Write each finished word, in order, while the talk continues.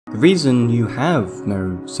The reason you have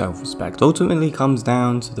no self-respect ultimately comes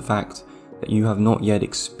down to the fact that you have not yet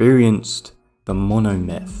experienced the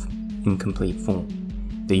monomyth in complete form,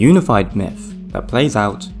 the unified myth that plays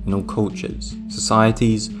out in all cultures,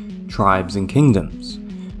 societies, tribes and kingdoms.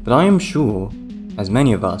 But I am sure, as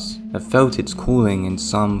many of us have felt its calling in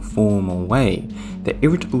some form or way, the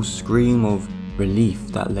irritable scream of relief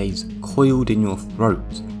that lays coiled in your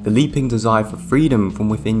throat, the leaping desire for freedom from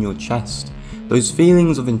within your chest, those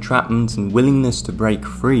feelings of entrapment and willingness to break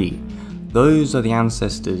free, those are the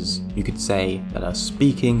ancestors, you could say, that are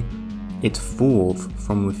speaking it forth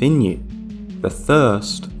from within you, the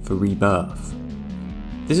thirst for rebirth.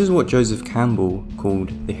 This is what Joseph Campbell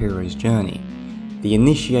called the hero's journey, the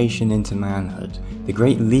initiation into manhood, the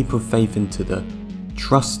great leap of faith into the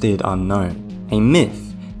trusted unknown, a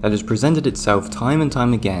myth that has presented itself time and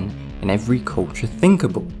time again in every culture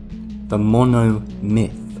thinkable, the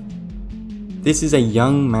mono-myth. This is a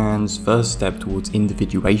young man's first step towards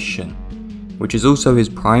individuation, which is also his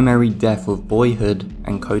primary death of boyhood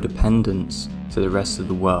and codependence to the rest of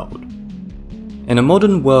the world. In a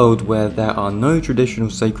modern world where there are no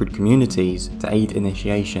traditional sacred communities to aid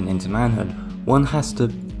initiation into manhood, one has to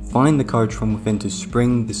find the courage from within to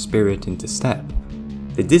spring the spirit into step.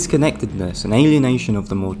 The disconnectedness and alienation of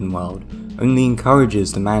the modern world only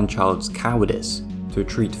encourages the man-child's cowardice to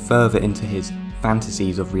retreat further into his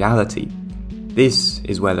fantasies of reality. This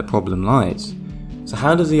is where the problem lies. So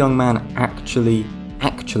how does a young man actually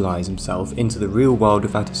actualize himself into the real world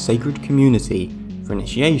without a sacred community for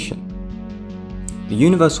initiation? The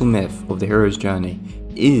universal myth of the hero's journey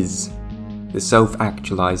is the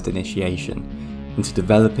self-actualized initiation into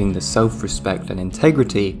developing the self-respect and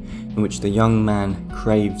integrity in which the young man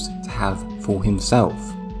craves to have for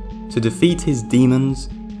himself, to defeat his demons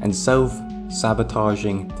and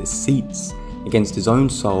self-sabotaging deceits against his own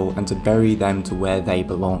soul and to bury them to where they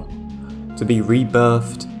belong, to be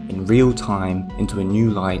rebirthed in real time into a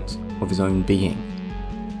new light of his own being.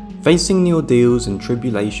 Facing the ordeals and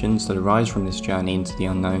tribulations that arise from this journey into the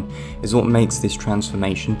unknown is what makes this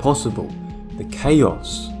transformation possible. The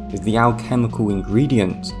chaos is the alchemical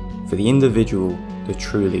ingredient for the individual to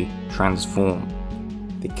truly transform.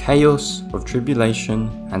 The chaos of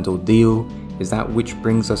tribulation and ordeal is that which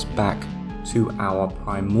brings us back to our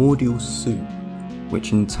primordial soup,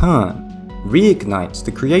 which in turn reignites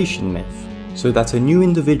the creation myth, so that a new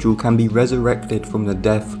individual can be resurrected from the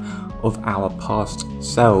death of our past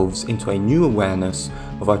selves into a new awareness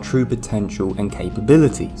of our true potential and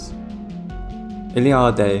capabilities.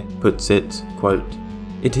 Eliade puts it, quote,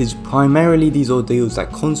 "It is primarily these ordeals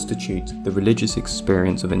that constitute the religious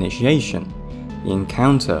experience of initiation, the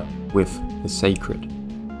encounter with the sacred.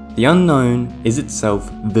 The unknown is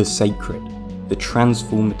itself the sacred, the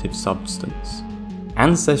transformative substance.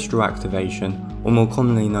 Ancestral activation, or more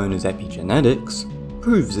commonly known as epigenetics,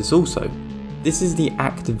 proves this also. This is the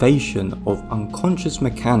activation of unconscious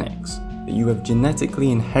mechanics that you have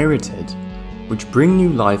genetically inherited, which bring new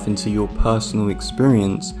life into your personal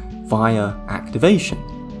experience via activation.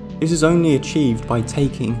 This is only achieved by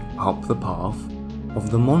taking up the path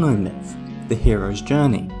of the monomyth, the hero's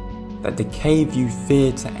journey, that the cave you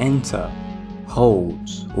fear to enter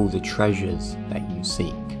holds all the treasures that you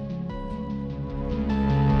seek."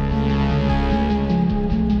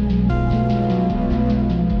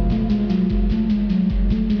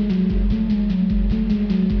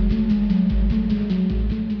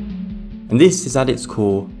 And this is at its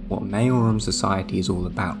core what Mayoram society is all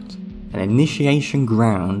about, an initiation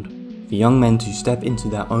ground for young men to step into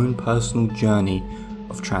their own personal journey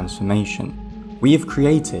of transformation. We have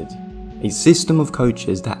created a system of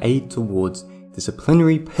coaches that aid towards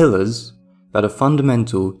disciplinary pillars that are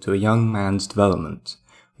fundamental to a young man's development.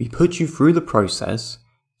 We put you through the process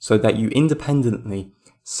so that you independently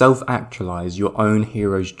self-actualize your own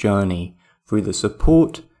hero's journey through the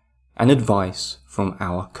support and advice from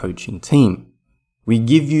our coaching team. We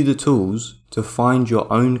give you the tools to find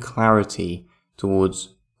your own clarity towards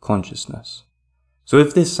consciousness. So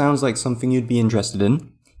if this sounds like something you'd be interested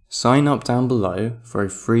in, sign up down below for a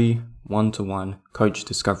free one-to-one coach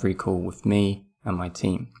discovery call with me and my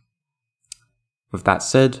team. With that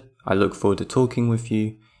said, I look forward to talking with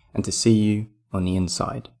you and to see you on the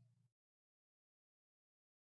inside.